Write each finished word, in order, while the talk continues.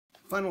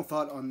final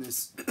thought on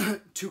this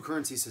two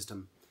currency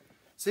system.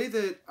 Say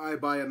that I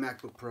buy a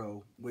MacBook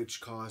Pro,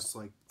 which costs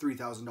like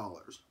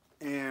 $3,000,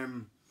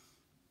 and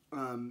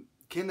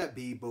can that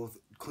be both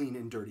clean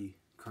and dirty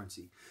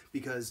currency?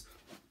 Because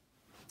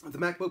the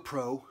MacBook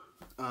Pro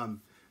kind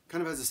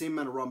of has the same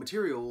amount of raw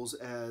materials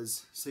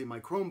as, say, my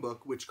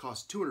Chromebook, which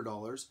costs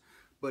 $200,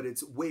 but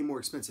it's way more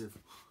expensive.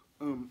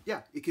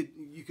 Yeah, you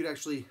could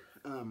actually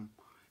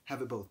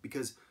have it both,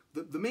 because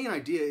the main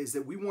idea is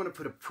that we want to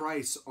put a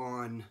price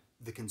on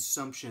the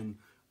consumption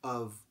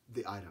of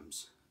the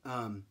items.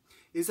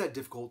 Is that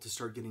difficult to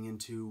start getting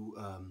into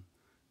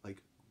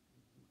like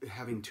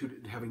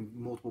having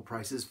multiple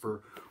prices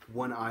for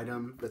one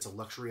item that's a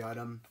luxury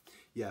item?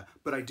 Yeah,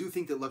 but I do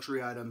think that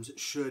luxury items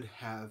should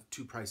have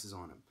two prices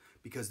on them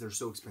because they're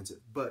so expensive.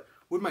 But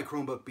would my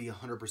Chromebook be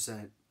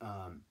 100%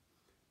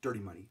 dirty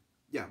money?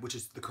 Yeah, which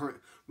is the current.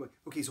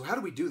 Okay, so how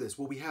do we do this?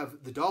 Well, we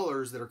have the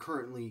dollars that are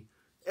currently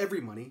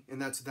every money,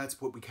 and that's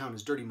what we count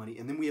as dirty money.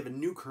 And then we have a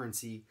new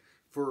currency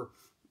for,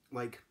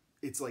 like,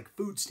 it's like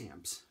food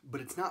stamps, but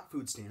it's not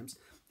food stamps.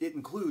 It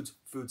includes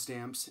food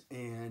stamps,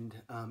 and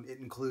it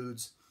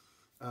includes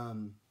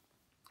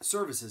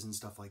services and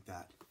stuff like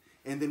that.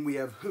 And then we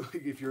have,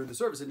 if you're in the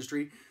service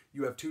industry,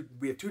 we have two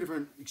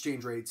different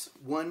exchange rates.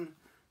 One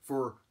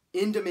for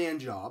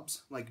in-demand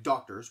jobs, like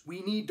doctors.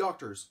 We need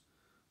doctors.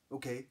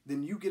 Okay,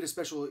 then you get a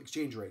special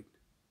exchange rate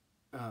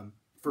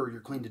for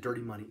your clean to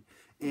dirty money.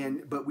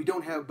 But we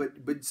don't have.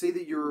 But say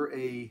that you're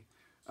a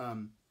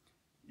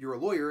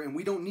lawyer, and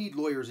we don't need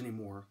lawyers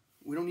anymore.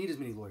 We don't need as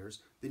many lawyers.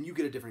 Then you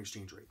get a different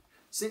exchange rate.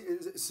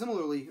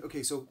 Similarly,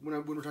 okay, so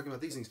when we're talking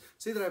about these things,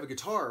 say that I have a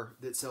guitar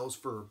that sells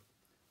for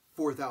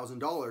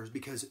 $4,000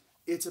 because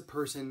it's a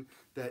person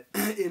that,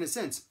 in a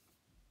sense,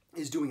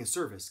 is doing a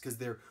service because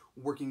they're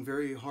working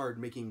very hard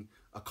making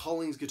a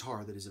Collings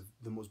guitar that is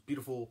the most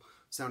beautiful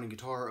sounding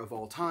guitar of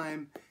all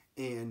time,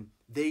 and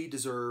they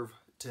deserve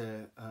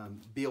to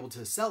be able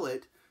to sell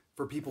it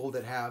for people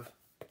that have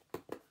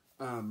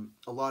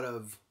a lot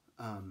of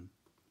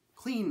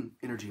clean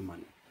energy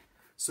money.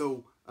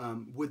 So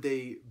would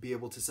they be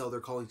able to sell their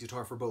Collings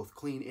guitar for both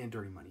clean and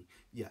dirty money?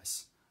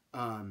 Yes,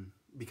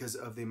 because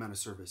of the amount of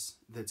service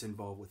that's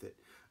involved with it.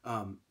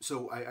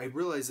 So I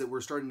realize that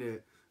we're starting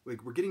to,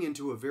 like, we're getting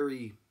into a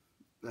very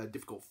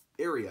difficult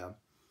area,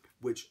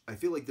 which I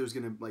feel like there's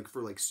gonna, like,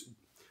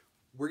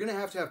 we're gonna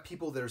have to have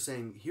people that are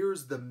saying,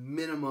 here's the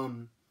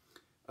minimum,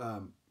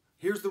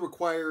 here's the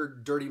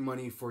required dirty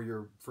money for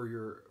your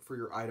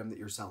item that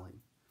you're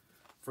selling.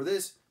 For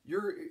this,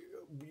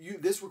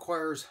 this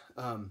requires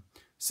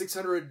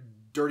 $600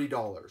 dirty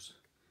dollars,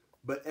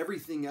 but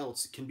everything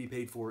else can be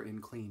paid for in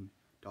clean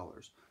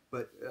dollars.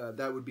 But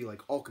that would be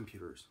like all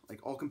computers. Like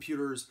all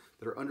computers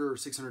that are under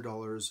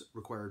 $600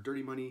 require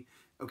dirty money.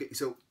 Okay,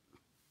 so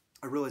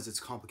I realize it's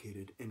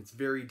complicated and it's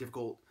very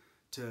difficult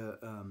to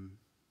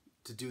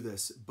do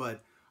this,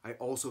 but I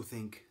also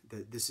think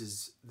that this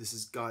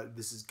has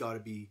got to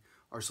be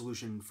our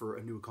solution for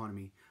a new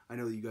economy. I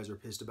know that you guys are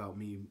pissed about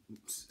me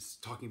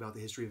talking about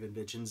the history of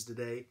inventions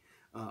today,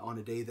 on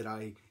a day that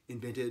I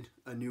invented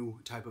a new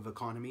type of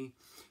economy,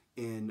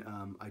 and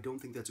I don't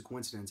think that's a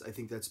coincidence. I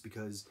think that's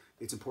because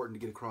it's important to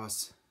get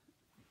across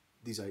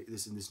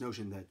this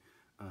notion that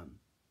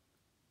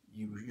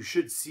you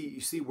should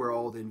see where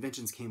all the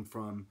inventions came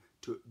from,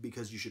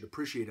 because you should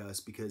appreciate us,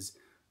 because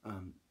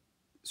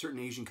certain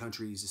Asian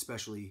countries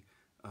especially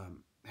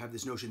have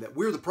this notion that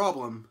we're the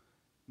problem,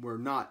 we're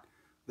not,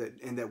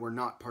 that we're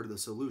not part of the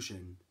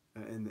solution,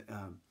 and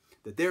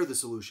that they're the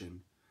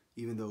solution,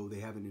 even though they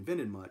haven't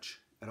invented much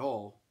at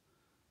all.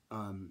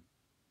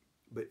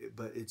 But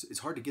it's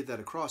hard to get that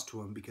across to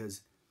them,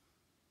 because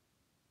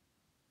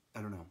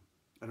I don't know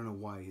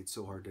why it's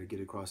so hard to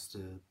get across to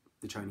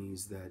the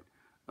Chinese that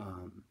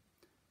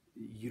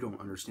you don't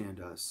understand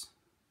us,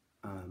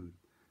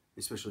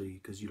 especially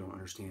because you don't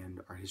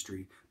understand our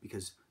history,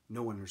 because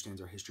no one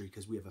understands our history,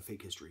 because we have a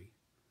fake history.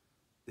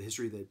 The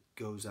history that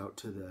goes out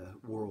to the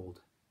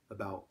world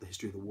about the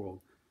history of the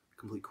world,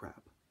 complete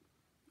crap.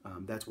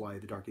 That's why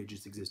the Dark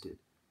Ages existed.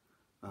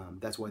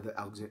 That's why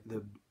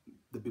the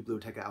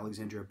Bibliotheca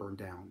Alexandria burned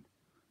down,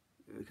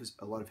 because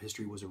a lot of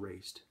history was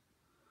erased.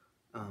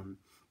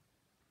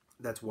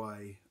 That's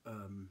why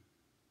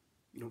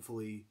you don't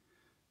fully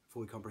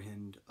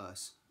comprehend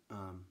us.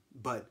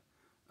 But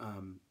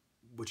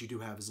what you do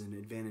have is an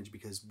advantage,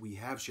 because we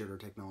have shared our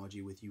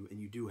technology with you, and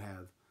you do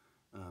have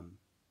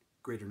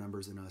greater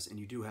numbers than us, and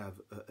you do have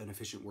an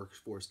efficient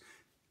workforce.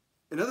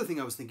 Another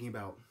thing I was thinking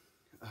about,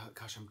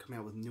 gosh, I'm coming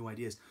out with new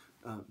ideas.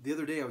 The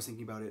other day I was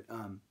thinking about it.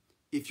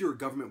 If you're a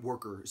government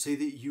worker, say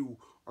that you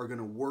are going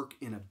to work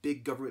in a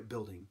big government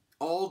building.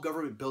 All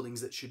government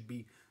buildings that should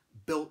be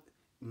built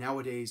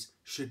nowadays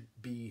should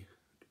be,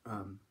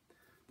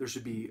 there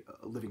should be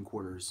living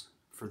quarters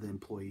for the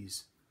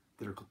employees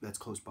that's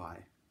close by,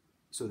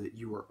 so that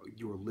you are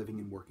living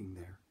and working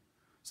there.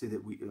 Say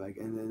that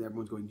and then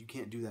everyone's going, you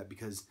can't do that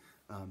because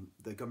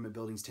the government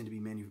buildings tend to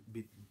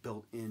be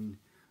built in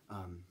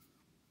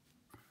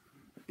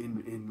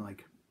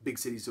like big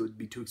cities, so it'd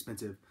be too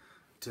expensive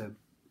to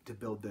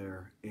build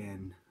there.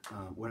 And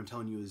what I'm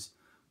telling you is,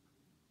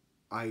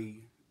 I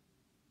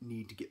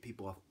need to get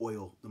people off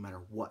oil no matter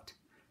what.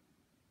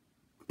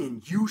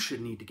 And you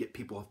should need to get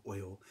people off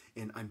oil.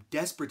 And I'm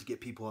desperate to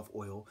get people off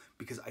oil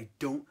because I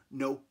don't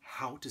know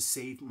how to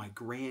save my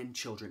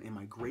grandchildren and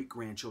my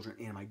great-grandchildren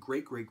and my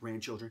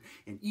great-great-grandchildren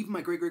and even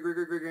my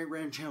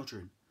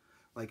great-great-great-great-great-grandchildren.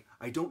 Like,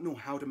 I don't know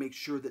how to make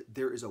sure that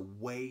there is a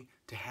way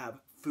to have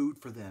food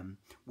for them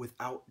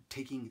without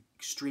taking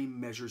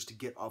extreme measures to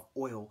get off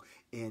oil.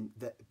 And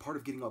that part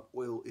of getting off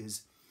oil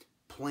is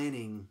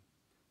planning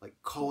like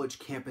college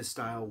campus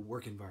style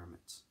work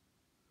environments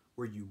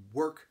where you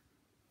work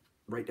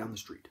right down the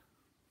street,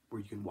 where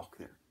you can walk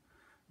there.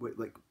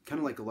 Like kind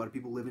of like a lot of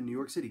people live in New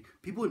York City.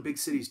 People in big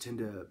cities tend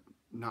to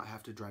not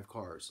have to drive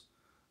cars,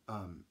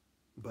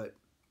 but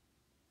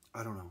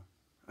I don't know.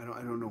 I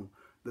don't know.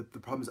 The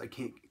problem is I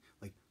can't,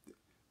 like,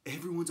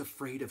 everyone's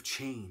afraid of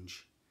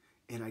change,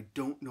 and I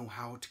don't know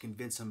how to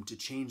convince them to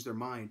change their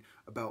mind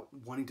about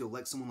wanting to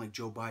elect someone like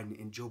Joe Biden.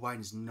 And Joe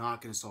Biden is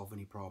not going to solve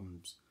any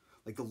problems.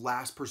 Like, the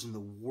last person in the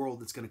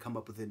world that's going to come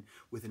up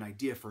with an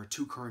idea for a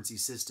two-currency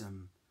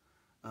system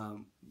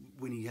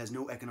when he has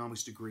no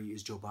economics degree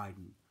is Joe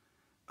Biden.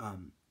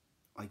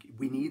 Like,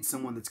 we need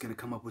someone that's going to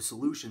come up with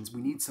solutions.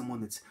 We need someone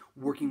that's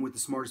working with the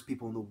smartest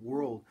people in the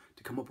world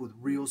to come up with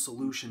real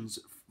solutions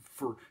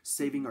for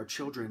saving our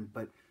children.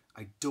 But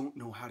I don't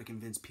know how to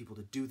convince people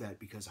to do that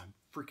because I'm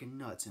freaking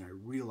nuts, and I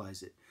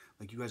realize it.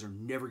 Like, you guys are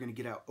never going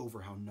to get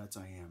over how nuts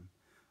I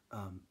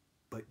am.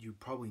 But you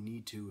probably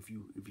need to if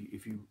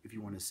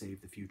you want to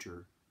save the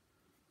future.